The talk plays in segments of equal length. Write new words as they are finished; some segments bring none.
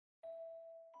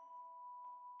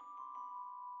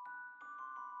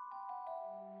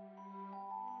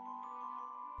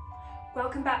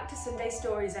Welcome back to Sunday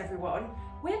Stories, everyone.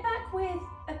 We're back with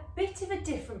a bit of a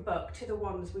different book to the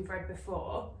ones we've read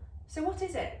before. So what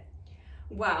is it?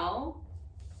 Well,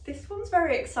 this one's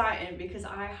very exciting because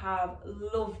I have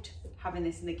loved having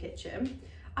this in the kitchen.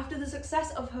 After the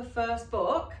success of her first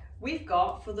book, we've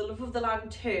got For the Love of the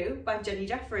Land 2 by Jenny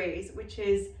Jeffries, which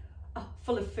is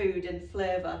full of food and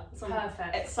flavour. So I'm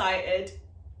Perfect. excited.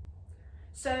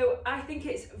 So I think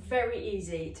it's very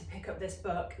easy to pick up this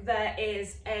book. There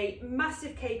is a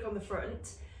massive cake on the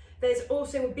front. There's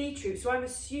also a beetroot, so I'm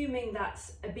assuming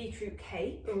that's a beetroot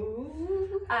cake.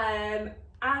 Ooh. And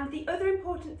the other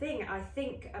important thing I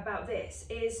think about this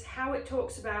is how it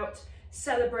talks about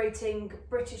celebrating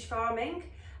British farming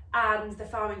and the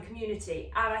farming community.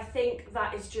 And I think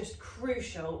that is just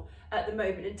crucial at the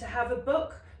moment. And to have a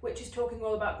book which is talking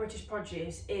all about British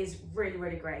produce is really,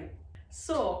 really great.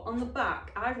 So on the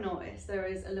back, I've noticed there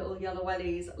is a little Yellow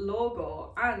Wellies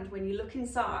logo, and when you look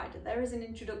inside, there is an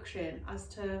introduction as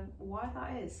to why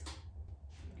that is.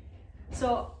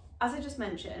 So as I just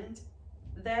mentioned,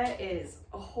 there is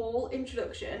a whole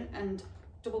introduction and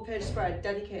double page spread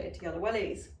dedicated to Yellow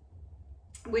Wellies,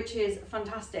 which is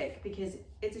fantastic because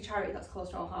it's a charity that's close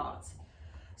to our hearts.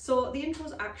 So the intro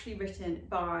is actually written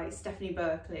by Stephanie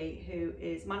Berkeley, who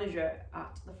is manager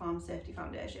at the Farm Safety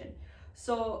Foundation.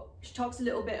 So she talks a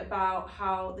little bit about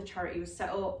how the charity was set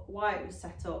up, why it was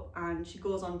set up, and she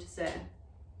goes on to say,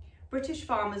 British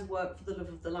farmers work for the love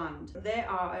of the land. They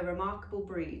are a remarkable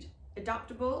breed,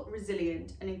 adaptable,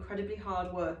 resilient, and incredibly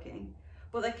hard-working,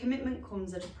 but their commitment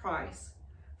comes at a price.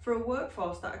 For a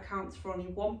workforce that accounts for only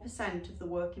 1% of the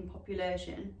working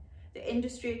population, the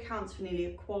industry accounts for nearly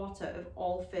a quarter of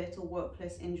all fatal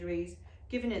workplace injuries,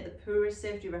 giving it the poorest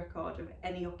safety record of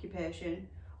any occupation,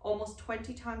 almost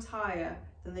 20 times higher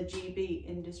than the GB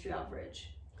industry average.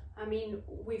 I mean,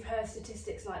 we've heard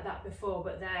statistics like that before,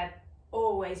 but they're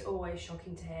always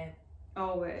shocking to hear.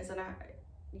 Always, and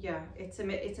it's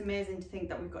amazing to think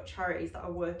that we've got charities that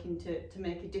are working to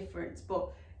make a difference, but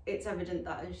it's evident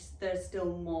that there's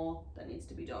still more that needs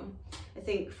to be done. I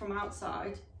think from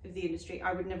outside of the industry,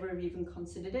 I would never have even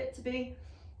considered it to be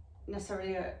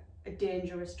necessarily a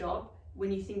dangerous job. When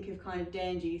you think of kind of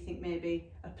danger, you think maybe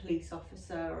a police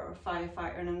officer or a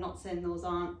firefighter, and I'm not saying those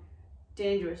aren't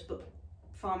dangerous, but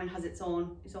farming has its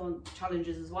own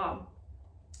challenges as well.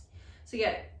 So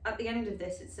yeah, at the end of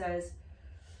this it says,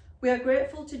 we are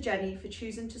grateful to Jenny for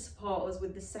choosing to support us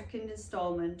with the second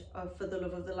instalment of For the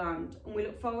Love of the Land, and we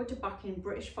look forward to backing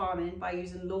British farming by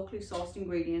using locally sourced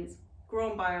ingredients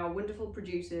grown by our wonderful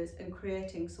producers and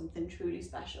creating something truly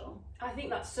special. I think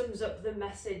that sums up the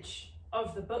message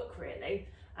of the book, really.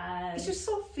 It's just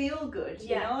so feel good,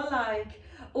 yeah. You know, like,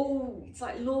 oh, it's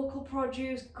like local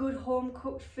produce, good home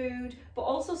cooked food, but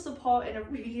also supporting a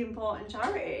really important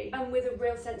charity. And with a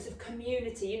real sense of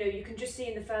community, you know, you can just see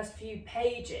in the first few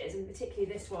pages, and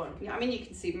particularly this one. Yeah, I mean, you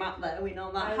can see Matt there, we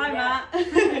know Matt. Oh, Hi, yeah.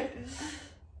 Matt.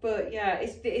 But yeah,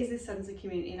 it is this sense of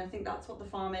community, and I think that's what the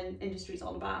farming industry is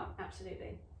all about.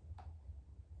 Absolutely.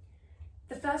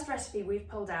 The first recipe we've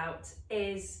pulled out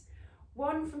is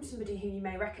one from somebody who you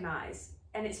may recognise,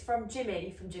 and it's from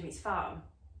Jimmy from Jimmy's Farm.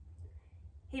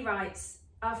 He writes,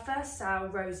 our first sow,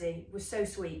 Rosie, was so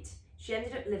sweet. She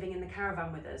ended up living in the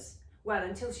caravan with us. Well,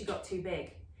 until she got too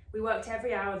big. We worked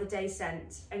every hour the day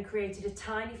sent and created a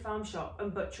tiny farm shop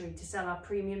and butchery to sell our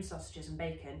premium sausages and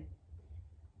bacon.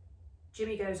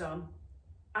 Jimmy goes on,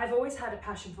 I've always had a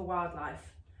passion for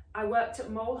wildlife. I worked at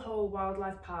Mole Hole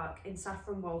Wildlife Park in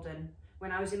Saffron Walden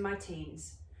when I was in my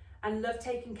teens, and loved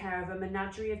taking care of a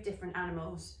menagerie of different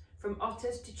animals, from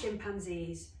otters to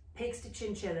chimpanzees, pigs to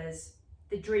chinchillas.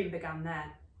 The dream began there.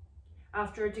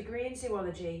 After a degree in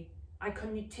zoology, I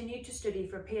continued to study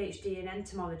for a PhD in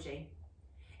entomology.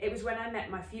 It was when I met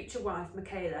my future wife,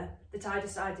 Michaela, that I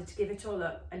decided to give it all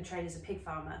up and train as a pig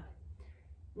farmer.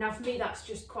 Now, for me, that's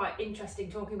just quite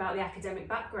interesting, talking about the academic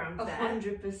background there.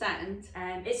 100%.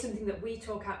 It's something that we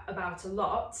talk about a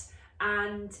lot,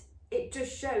 and it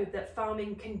does show that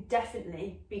farming can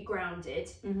definitely be grounded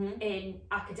in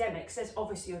academics. There's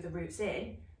obviously other routes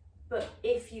in, but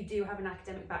if you do have an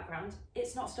academic background,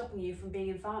 it's not stopping you from being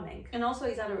in farming. And also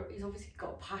he's obviously got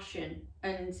a passion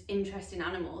and interest in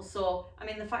animals. So, I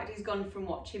mean, the fact he's gone from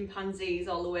chimpanzees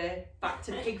all the way back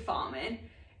to pig farming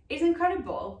is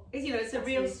incredible. It's a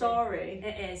real story.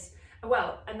 It is.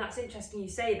 Well, and that's interesting you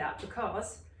say that,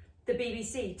 because the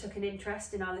BBC took an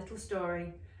interest in our little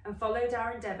story and followed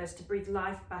our endeavours to breathe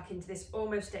life back into this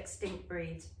almost extinct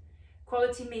breed.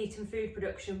 Quality meat and food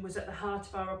production was at the heart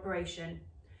of our operation,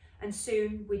 and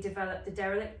soon we developed the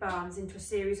derelict barns into a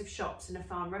series of shops and a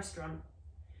farm restaurant.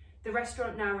 The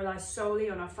restaurant now relies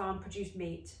solely on our farm-produced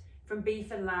meat, from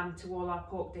beef and lamb to all our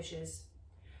pork dishes.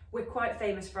 We're quite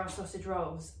famous for our sausage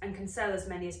rolls and can sell as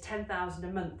many as 10,000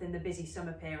 a month in the busy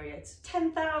summer periods.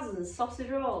 10,000 sausage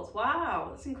rolls, wow,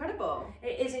 that's incredible.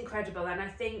 It is incredible, and I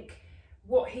think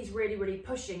what he's really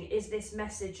pushing is this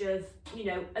message of, you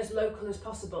know, as local as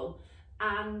possible,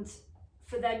 and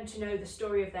for them to know the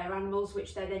story of their animals,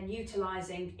 which they're then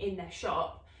utilising in their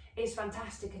shop, is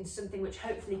fantastic and something which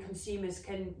hopefully consumers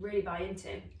can really buy into.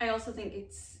 I also think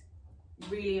it's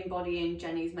really embodying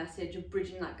Jenny's message of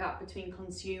bridging that gap between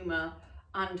consumer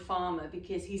and farmer,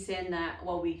 because he's saying that,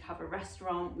 well, we have a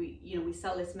restaurant, we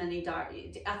sell this many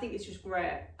I think it's just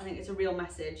great. I think it's a real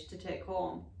message to take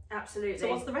home. Absolutely. So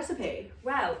what's the recipe?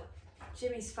 Well,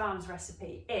 Jimmy's Farm's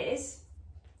recipe is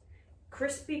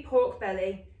crispy pork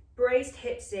belly, braised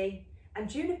hipsy and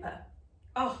juniper.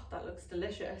 Oh, that looks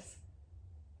delicious.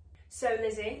 So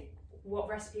Lizzie, what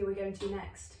recipe are we going to do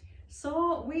next?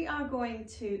 So we are going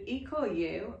to Eco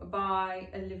You by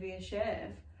Olivia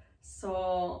Shave.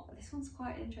 So this one's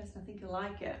quite interesting, I think you'll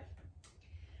like it.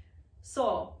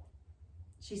 So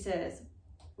she says,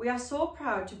 we are so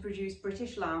proud to produce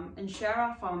British lamb and share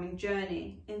our farming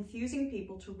journey, enthusing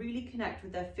people to really connect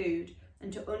with their food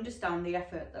and to understand the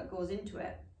effort that goes into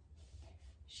it.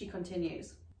 She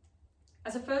continues,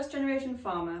 as a first generation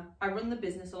farmer, I run the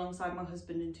business alongside my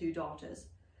husband and 2 daughters.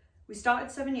 We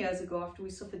started 7 years ago after we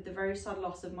suffered the very sad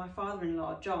loss of my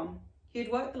father-in-law, John. He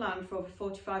had worked the land for over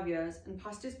 45 years and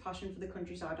passed his passion for the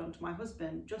countryside onto my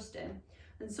husband, Justin,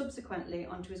 and subsequently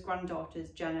onto his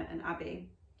granddaughters, Jenna and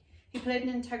Abby. He played an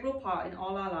integral part in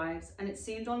all our lives, and it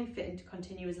seemed only fitting to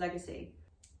continue his legacy,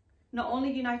 not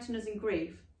only uniting us in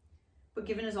grief, but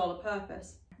giving us all a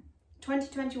purpose.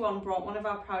 2021 brought one of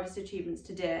our proudest achievements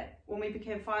to date when we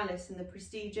became finalists in the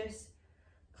prestigious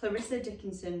Clarissa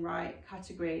Dickinson Wright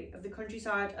category of the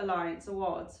Countryside Alliance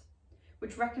Awards,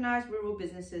 which recognise rural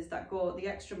businesses that go the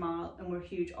extra mile and were a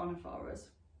huge honour for us.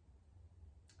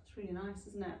 It's really nice,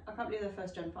 isn't it? I can't believe they're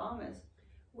first gen farmers.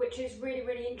 Which is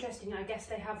really interesting. I guess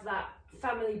they have that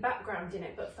family background in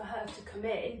it, but for her to come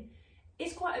in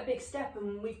is quite a big step,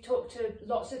 and we've talked to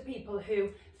lots of people who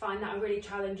find that a really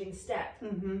challenging step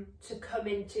to come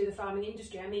into the farming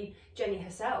industry. I mean, Jenny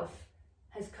herself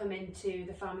has come into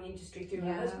the farming industry through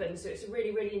her husband, so it's a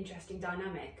really interesting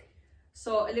dynamic.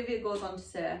 So Olivia goes on to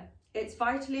say, it's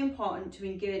vitally important to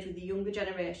engage with the younger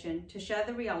generation to share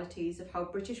the realities of how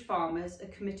British farmers are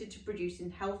committed to producing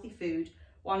healthy food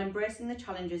while embracing the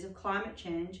challenges of climate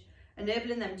change,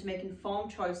 enabling them to make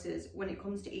informed choices when it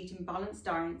comes to eating balanced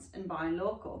diets and buying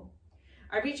local.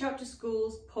 I reach out to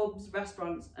schools, pubs,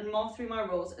 restaurants and more through my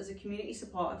roles as a community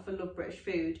supporter for Love British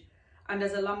Food and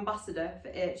as a ambassador for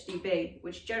HDB,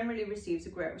 which generally receives a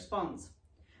great response.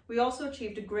 We also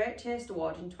achieved a Great Taste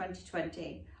Award in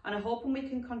 2020 and are hoping we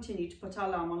can continue to put our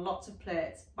lamb on lots of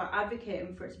plates by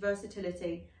advocating for its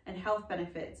versatility and health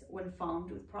benefits when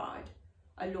farmed with pride.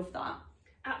 I love that.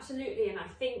 Absolutely, and I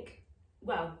think,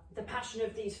 well, the passion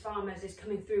of these farmers is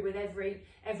coming through with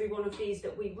every one of these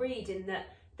that we read, in that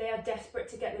they are desperate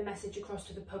to get the message across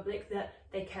to the public that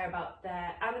they care about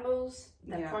their animals,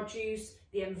 their produce,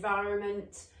 the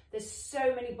environment. There's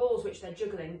so many balls which they're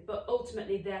juggling, but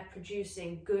ultimately they're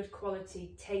producing good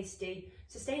quality, tasty,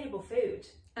 sustainable food.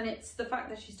 And it's the fact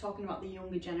that she's talking about the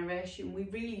younger generation. We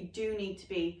really do need to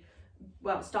be,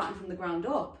 well, starting from the ground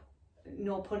up,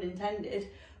 no pun intended.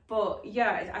 But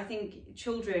yeah, I think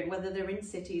children, whether they're in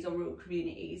cities or rural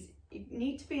communities,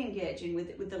 need to be engaging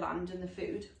with the land and the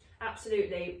food.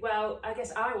 Absolutely. Well, I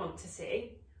guess I want to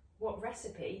see what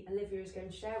recipe Olivia is going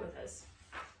to share with us.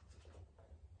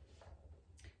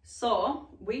 So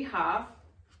we have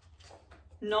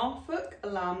Norfolk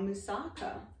lamb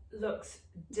moussaka. Looks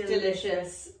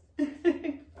delicious.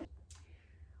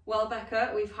 Well,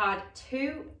 Becca, we've had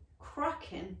 2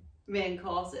 cracking main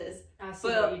courses. I see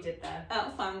what you did there.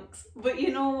 Oh, thanks. But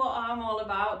you know what I'm all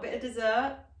about, bit of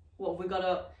dessert. What have we got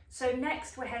up? So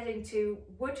next we're heading to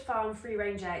Wood Farm Free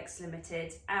Range Eggs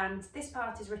Limited, and this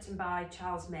part is written by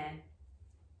Charles May.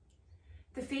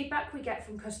 The feedback we get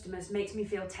from customers makes me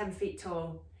feel 10 feet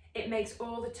tall. It makes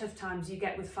all the tough times you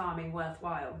get with farming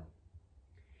worthwhile.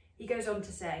 He goes on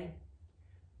to say,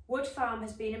 Wood Farm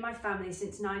has been in my family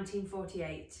since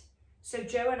 1948, so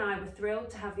Joe and I were thrilled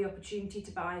to have the opportunity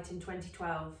to buy it in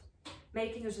 2012,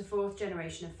 making us the 4th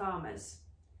generation of farmers.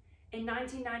 In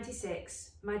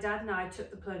 1996, my dad and I took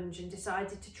the plunge and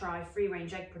decided to try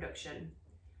free-range egg production.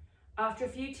 After a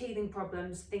few teething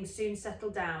problems, things soon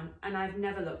settled down and I've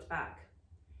never looked back.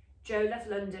 Joe left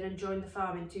London and joined the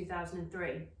farm in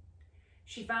 2003.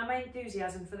 She found my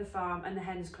enthusiasm for the farm and the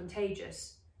hens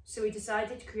contagious, so we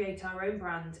decided to create our own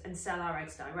brand and sell our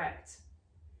eggs direct.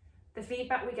 The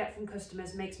feedback we get from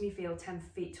customers makes me feel 10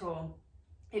 feet tall.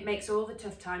 It makes all the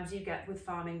tough times you get with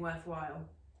farming worthwhile.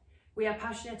 We are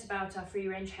passionate about our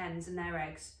free-range hens and their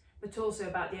eggs, but also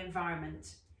about the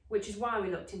environment, which is why we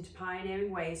looked into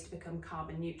pioneering ways to become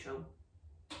carbon neutral.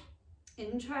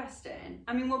 Interesting.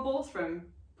 I mean, we're both from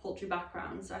poultry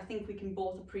backgrounds, so I think we can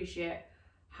both appreciate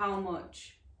how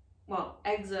much, well,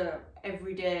 eggs are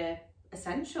everyday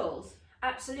essentials.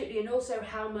 Absolutely, and also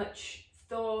how much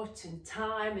thought and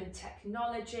time and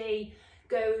technology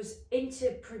goes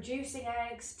into producing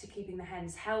eggs, to keeping the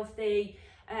hens healthy,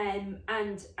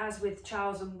 and as with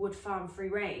Charles and Wood Farm Free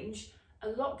Range, a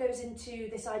lot goes into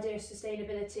this idea of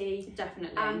sustainability.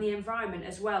 Definitely. And the environment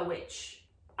as well, which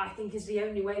I think is the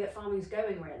only way that farming is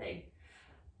going, really.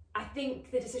 I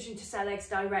think the decision to sell eggs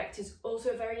direct is also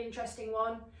a very interesting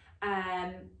one.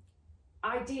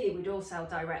 Ideally, we'd all sell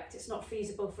direct. It's not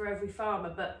feasible for every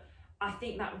farmer, but I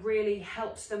think that really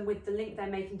helps them with the link they're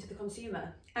making to the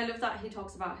consumer. I love that he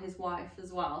talks about his wife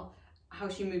as well, how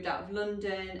she moved out of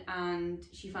London and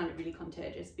she found it really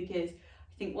contagious, because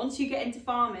I think once you get into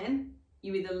farming,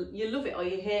 you love it or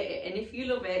you hate it, and if you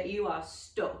love it, you are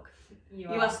stuck. You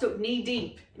are stuck knee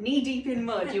deep in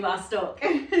mud. You are stuck.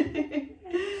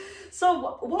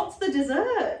 So what's the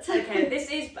dessert? Okay,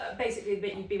 this is basically the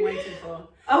bit you've been waiting for.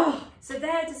 Oh, so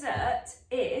their dessert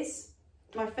is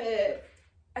my fave.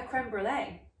 A creme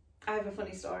brulee. I have a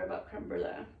funny story about creme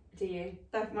brulee. Do you?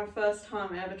 My first time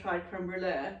I ever tried creme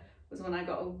brulee was when I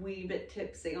got a wee bit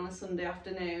tipsy on a Sunday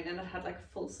afternoon, and I had like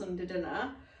a full Sunday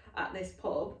dinner at this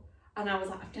pub. And I was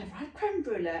like, I've never had creme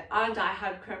brulee. And I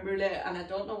had creme brulee, and I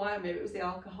don't know why, maybe it was the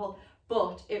alcohol,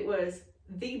 but it was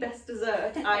the best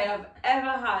dessert I have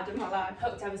ever had in my life.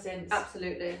 Hooked ever since.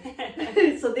 Absolutely.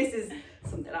 So this is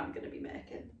something I'm going to be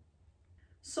making.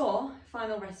 So,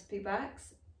 final recipe,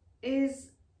 Bex,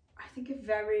 is, I think, by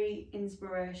a very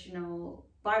inspirational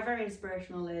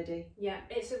lady. Yeah,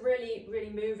 it's a really, really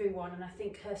moving one, and I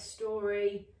think her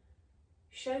story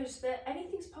shows that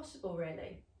anything's possible,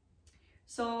 really.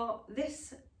 So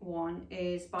this one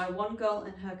is by One Girl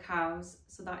and Her Cows,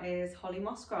 so that is Holly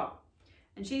Moscrop.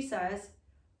 And she says,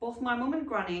 both my mum and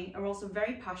granny are also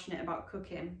very passionate about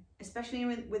cooking, especially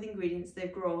with ingredients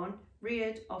they've grown,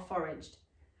 reared or foraged.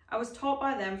 I was taught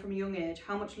by them from a young age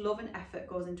how much love and effort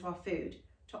goes into our food,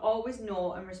 to always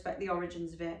know and respect the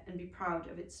origins of it and be proud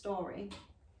of its story.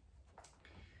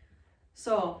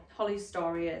 So Holly's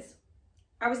story is,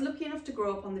 I was lucky enough to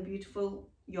grow up on the beautiful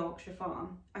Yorkshire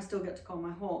farm I still get to call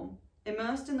my home,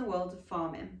 immersed in the world of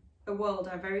farming, a world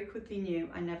I very quickly knew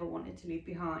I never wanted to leave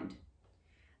behind.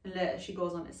 And later she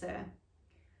goes on to say,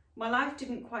 my life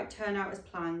didn't quite turn out as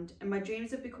planned, and my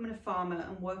dreams of becoming a farmer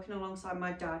and working alongside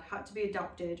my dad had to be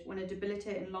adapted when a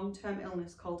debilitating long-term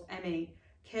illness called ME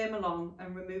came along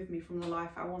and removed me from the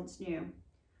life I once knew.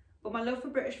 But my love for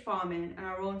British farming and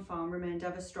our own farm remained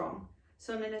ever strong,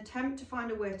 so in an attempt to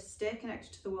find a way to stay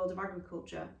connected to the world of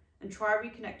agriculture and try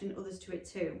reconnecting others to it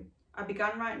too, I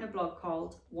began writing a blog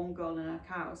called One Girl and Her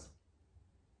Cows.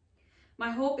 My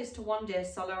hope is to one day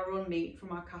sell our own meat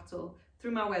from our cattle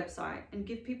through my website and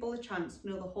give people a chance to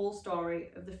know the whole story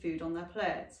of the food on their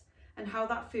plates and how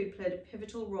that food played a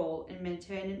pivotal role in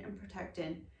maintaining and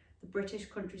protecting the British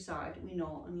countryside we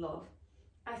know and love.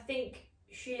 I think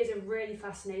she is a really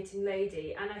fascinating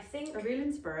lady, and I think a real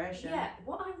inspiration. Yeah,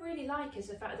 what I really like is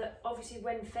the fact that obviously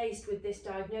when faced with this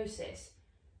diagnosis,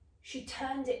 she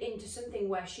turned it into something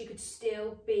where she could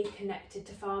still be connected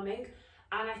to farming.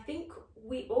 And I think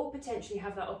we all potentially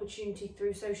have that opportunity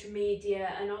through social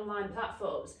media and online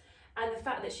platforms. And the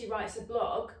fact that she writes a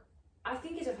blog, I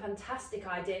think is a fantastic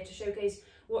idea to showcase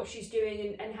what she's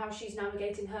doing and how she's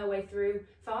navigating her way through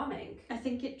farming. I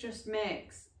think it just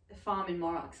makes farming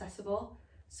more accessible.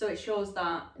 So it shows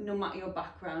that no matter your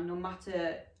background, no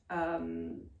matter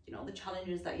the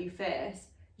challenges that you face,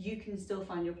 you can still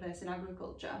find your place in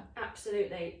agriculture.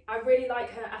 Absolutely. I really like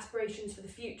her aspirations for the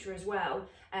future as well,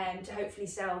 to hopefully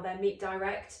sell their meat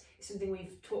direct. It's something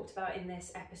we've talked about in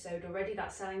this episode already,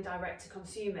 that's selling direct to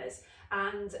consumers.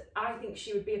 And I think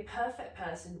she would be a perfect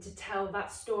person to tell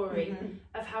that story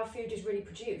of how food is really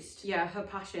produced. Yeah, her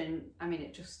passion, I mean,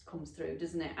 it just comes through,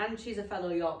 doesn't it? And she's a fellow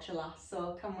Yorkshire lass,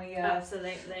 so can we...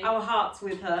 Absolutely. Our hearts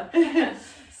with her.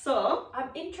 So... I'm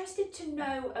interested to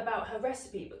know about her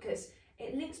recipe because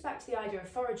it links back to the idea of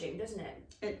foraging, doesn't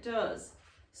it? It does.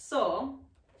 So,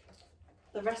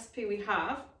 the recipe we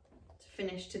have to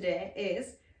finish today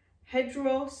is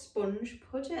hedgerow sponge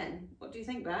pudding. What do you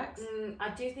think, Bex? I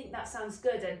do think that sounds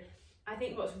good, and I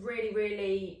think what's really,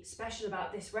 really special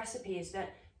about this recipe is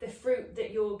that the fruit that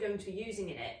you're going to be using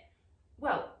in it,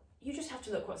 well, you just have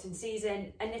to look what's in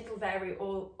season, and it'll vary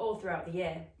all throughout the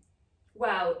year.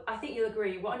 Well, I think you'll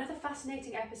agree. What another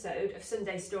fascinating episode of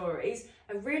Sunday Stories.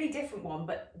 A really different one,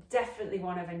 but definitely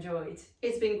one I've enjoyed.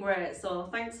 It's been great. So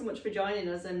thanks so much for joining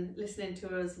us and listening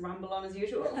to us ramble on as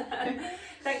usual.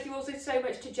 Thank you also so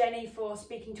much to Jenny for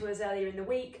speaking to us earlier in the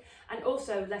week and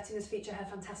also letting us feature her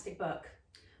fantastic book.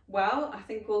 Well, I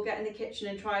think we'll get in the kitchen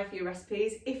and try a few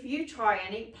recipes. If you try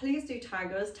any, please do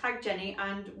tag us, tag Jenny,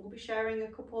 and we'll be sharing a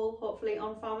couple hopefully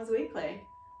on Farmers Weekly.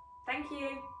 Thank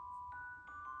you.